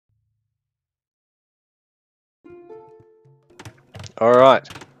Alright,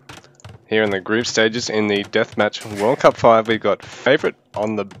 here in the group stages in the Deathmatch World Cup 5, we've got favourite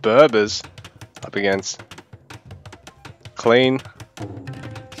on the Berbers up against Clean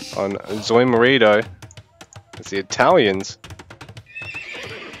on Zoe Marito. It's the Italians.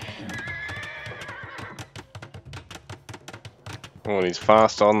 Oh, and he's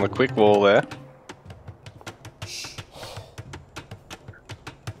fast on the quick wall there.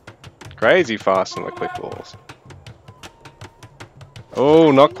 Crazy fast on the quick walls.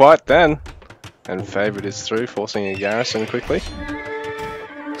 Oh, not quite then. And favourite is through, forcing a garrison quickly.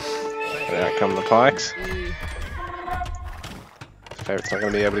 And out come the pikes. Favourite's not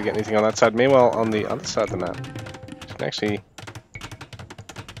going to be able to get anything on that side. Meanwhile, on the other side of the map, you can actually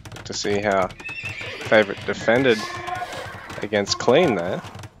look to see how favourite defended against Clean there.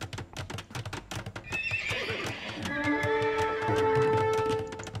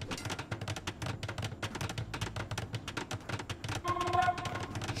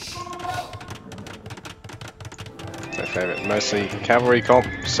 Favourite mostly cavalry comp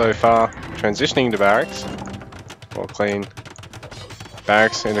so far, transitioning to barracks, while Clean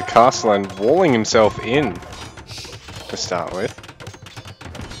barracks into castle and walling himself in to start with.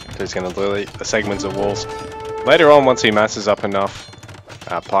 So he's going to delete the segments of walls. Later on, once he masses up enough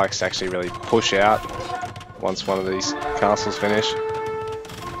pikes to actually really push out once one of these castles finish.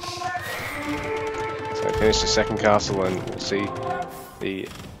 So finish the second castle and we'll see the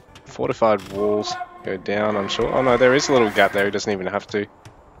fortified walls go down, I'm sure. Oh no, there is a little gap there, he doesn't even have to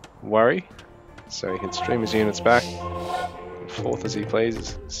worry. So he can stream his units back, forth as he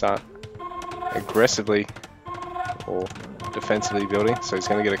pleases, start aggressively or defensively building. So he's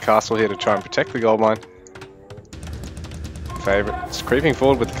going to get a castle here to try and protect the gold mine. Favourite is creeping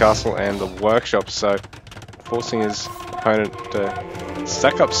forward with the castle and the workshop, so forcing his opponent to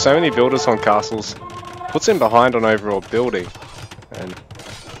stack up so many builders on castles, puts him behind on overall building. And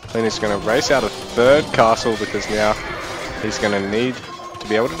Clean is going to race out a third castle because now he's going to need to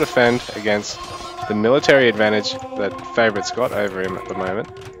be able to defend against the military advantage that Favourite's got over him at the moment.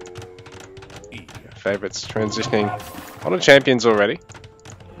 Favourite's transitioning on to champions already.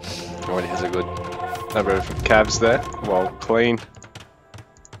 Already has a good number of cabs there, while Clean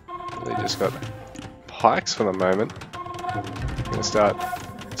really just got pikes for the moment. Going to start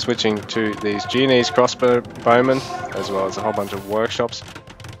switching to these Genoese crossbowmen as well as a whole bunch of workshops.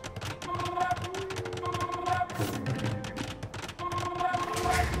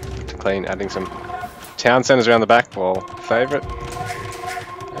 Clean adding some town centers around the back, while Favourite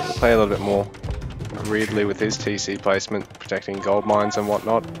able to play a little bit more greedily with his TC placement, protecting gold mines and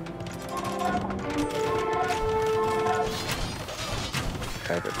whatnot.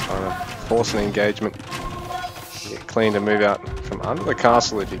 Favourite trying to force an engagement, get Clean to move out from under the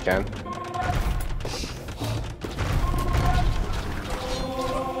castle if you can.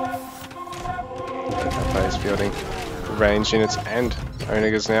 Players fielding range units and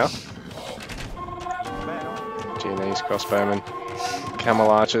Onagers now. Genoese crossbowmen, camel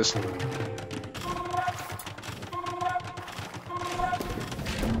archers.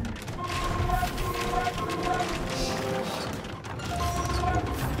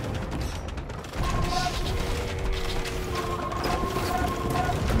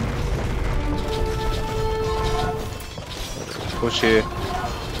 Push here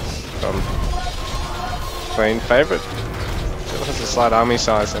from Clean. Favourite still has a slight army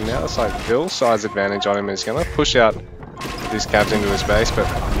size, and now it's like Bill's size advantage on him. He's going to push out these cabs into his base, but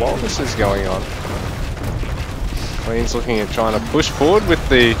while this is going on, Clean's looking at trying to push forward with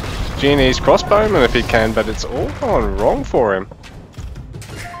the Genoese crossbowman if he can, but it's all gone wrong for him.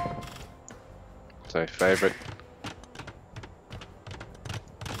 So Favourite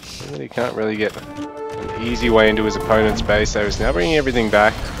really can't really get an easy way into his opponent's base there. He's now bringing everything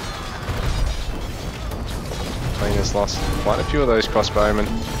back. Clean has lost quite a few of those crossbowmen.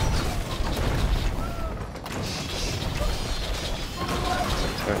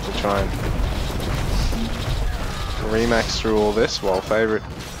 So going to try and remax through all this, while Favourite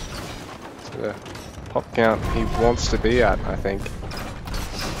to the pop count he wants to be at, I think.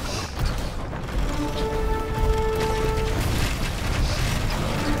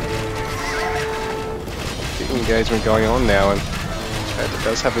 Big engagement going on now, and Favourite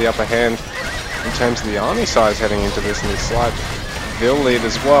does have the upper hand in terms of the army size heading into this, and the slight Vil lead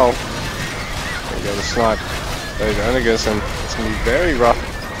as well. There you go, the snipe those Onagers, and it's going to be very rough.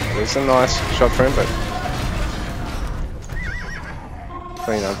 It's a nice shot for him, but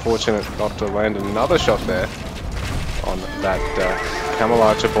Clean unfortunate not to land another shot there on that camel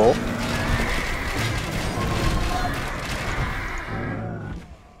archer ball.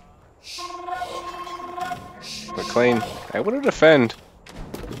 Clean, able to defend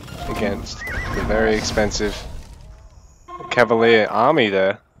against the very expensive Cavalier army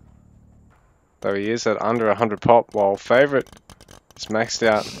there. Though he is at under 100 pop, while ffavorite is maxed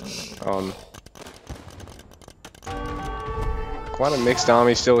out on quite a mixed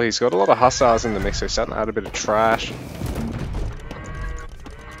army still. He's got a lot of hussars in the mix, so he's starting to add a bit of trash.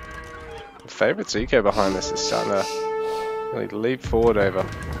 Favourite's eco behind this is starting to really leap forward over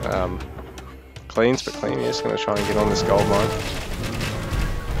Cleans, but Clean is going to try and get on this gold mine.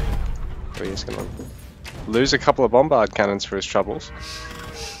 But he's going to lose a couple of bombard cannons for his troubles.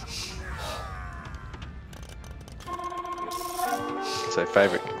 So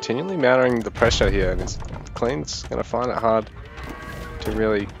favourite continually mounting the pressure here, and Clean's going to find it hard to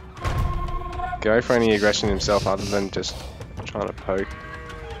really go for any aggression himself other than just trying to poke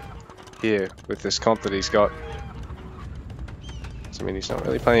here with this comp that he's got. So, I mean, he's not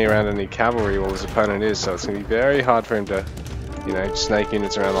really playing around any cavalry while his opponent is, so it's going to be very hard for him to, you know, snake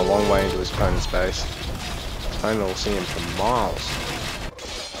units around a long way into his opponent's base. His opponent will see him for miles.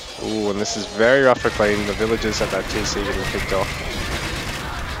 Ooh, and this is very rough for Clean. The villagers have that TC getting picked off.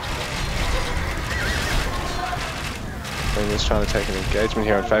 Clean is trying to take an engagement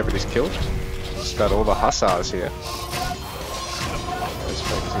here, and favourite is killed. Just about all the hussars here. Just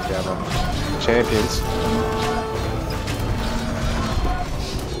focusing down on the champions.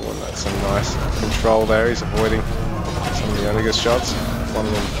 Ooh, and that's some nice control there. He's avoiding some of the Onega's shots. One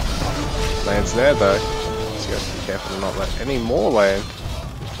of them lands there though. So you have to be careful to not let any more land.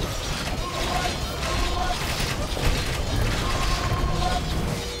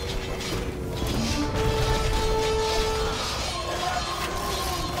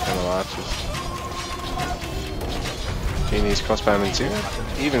 Genie's crossbowmen too,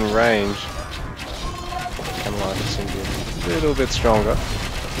 even range. Camelot seem to be a little bit stronger.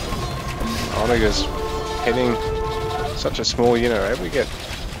 Onega's hitting such a small unit, right? We get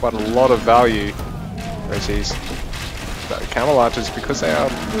quite a lot of value. Whereas these Camelarches, because they are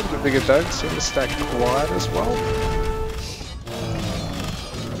a little bit bigger, don't seem to stack quite as well.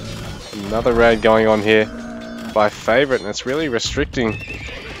 Another raid going on here by favourite, and it's really restricting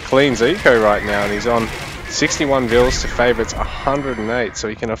Clean's eco right now, and he's on 61 vills to favourite's 108, so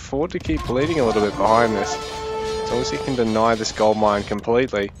he can afford to keep bleeding a little bit behind this, as long as he can deny this gold mine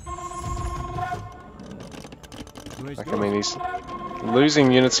completely. Like, I mean, he's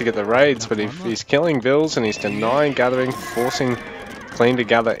losing units to get the raids, but if he's killing vills and he's denying gathering, forcing Clean to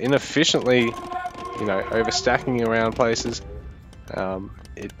gather inefficiently, you know, overstacking around places,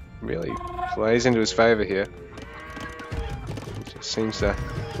 it really plays into his favour here. He just seems to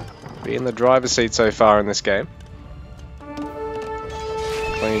be in the driver's seat so far in this game.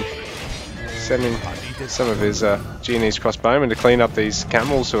 Clean sending some of his Genie's crossbowmen to clean up these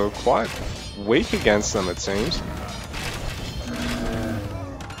camels who are quite weak against them, it seems.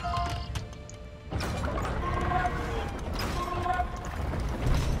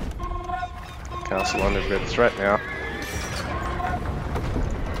 Castle under a bit of threat now.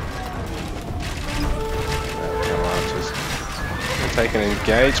 Take an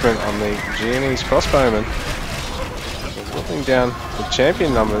engagement on the Genie's crossbowmen. They're whipping down the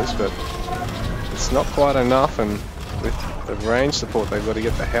champion numbers, but it's not quite enough, and with the range support they've got to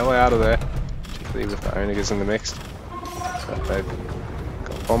get the hell out of there, particularly with the Onegas in the mix. But they've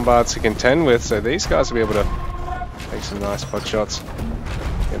got bombards to contend with, so these guys will be able to take some nice pot shots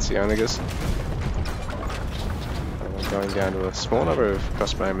against the Onegas. And we're going down to a small number of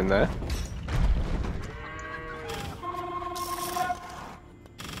crossbowmen there.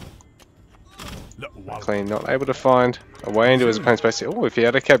 Clean not able to find a way into his opponent's base. Oh, if he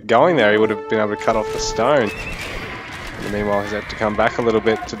had kept going there, he would have been able to cut off the stone. And meanwhile, he's had to come back a little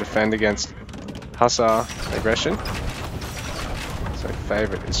bit to defend against Hussar aggression. So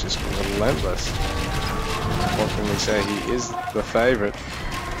favourite is just relentless. What can we say? He is the favourite.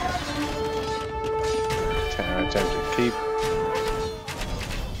 Tower attempt to keep.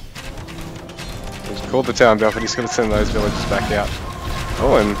 He's called the town bell, but he's going to send those villagers back out.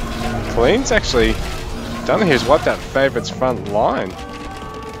 Oh, and Clean's actually done here. He's wiped out favourite's front line.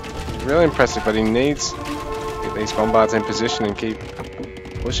 Really impressive, but he needs to get these bombards in position and keep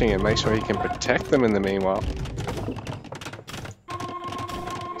pushing it. Make sure he can protect them in the meanwhile.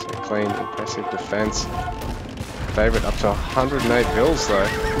 So Clean, impressive defense. Favourite up to 108 vills though.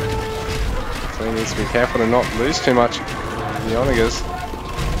 Clean needs to be careful to not lose too much in the Onegas.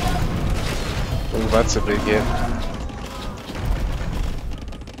 Oh, that's a big hit.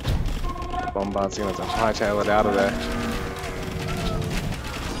 Bombard's going to have to hightail it out of there.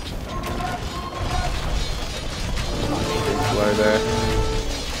 Big blow there.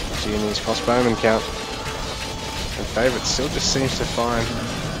 Genie's crossbowman count. And favourite still just seems to find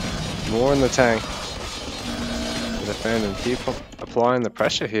more in the tank to defend and keep applying the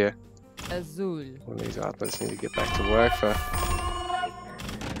pressure here. Azul. Well, these athletes need to get back to work for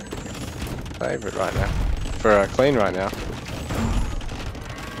favourite right now. For clean right now.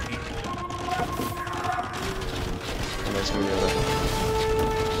 And there's going to be able to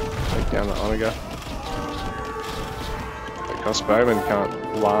take down the Omega. The crossbowman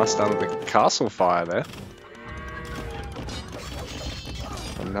can't last under the castle fire there.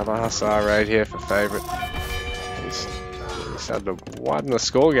 Another Hussar raid here for favourite. He's started to widen the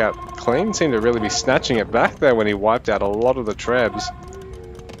score gap. Clean seemed to really be snatching it back there when he wiped out a lot of the trebs.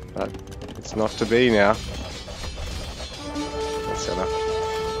 But it's not to be now. That's enough.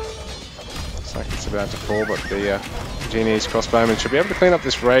 Looks like it's about to fall, but the Genie's crossbowman should be able to clean up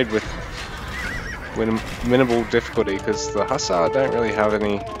this raid with minimal difficulty, because the Hussar don't really have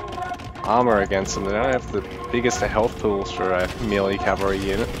any armor against them. They don't have the biggest health pools for a melee cavalry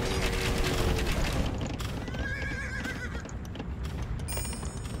unit.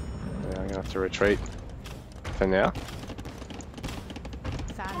 Yeah, I'm gonna have to retreat for now.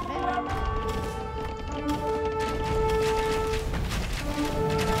 Now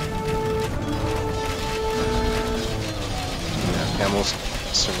Camels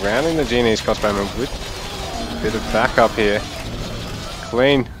surrounding the Genie's crossbowman with a bit of backup here.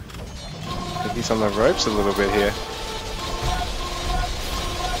 Clean. I think he's on the ropes a little bit here.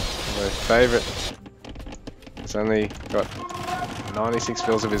 The favourite has only got 96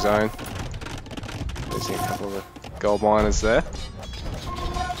 fills of his own. Losing a couple of the gold miners there.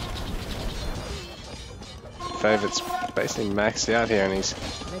 Favourite's basically maxed out here, and he's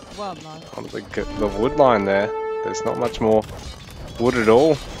on the wood line there. There's not much more wood at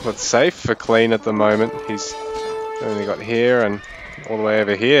all that's safe for clean at the moment. He's only got here and all the way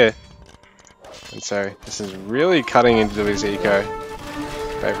over here. And so this is really cutting into his eco.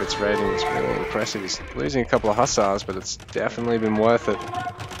 Favourite's rating is really impressive. He's losing a couple of Hussars, but it's definitely been worth it.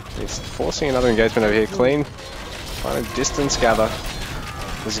 He's forcing another engagement over here. Clean, trying to distance gather.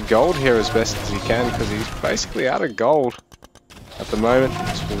 There's gold here as best as he can, because he's basically out of gold at the moment.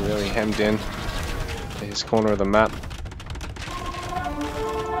 He's been really hemmed in to his corner of the map.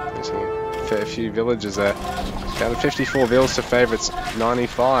 Losing a fair few villages there. Down to 54 vills to Favourite's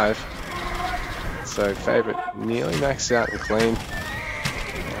 95. So favourite nearly maxed out and clean.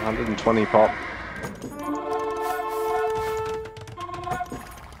 120 pop.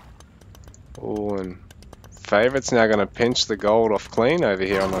 Oh, and favourite's now going to pinch the gold off clean over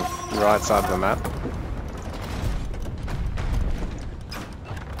here on the right side of the map.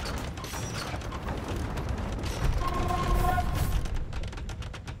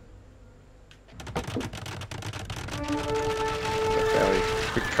 A fairly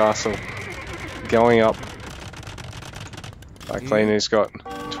quick castle going up by Clean, who's got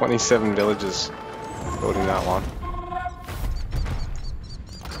 27 villages building that one.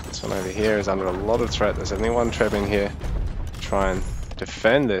 This one over here is under a lot of threat. There's only one treb in here to try and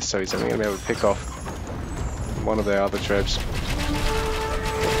defend this, so he's only going to be able to pick off one of the other trebs.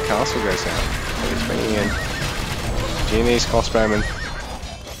 The castle goes down. So he's bringing in Genie's crossbowman.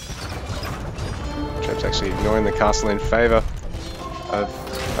 Treb's actually ignoring the castle in favour of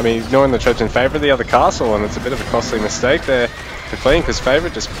ignoring the trebs in favour of the other castle, and it's a bit of a costly mistake there for Clean, because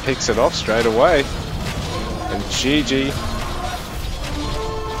Favourite just picks it off straight away. And GG.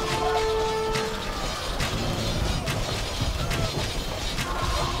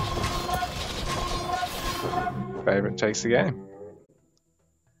 Favourite takes the game.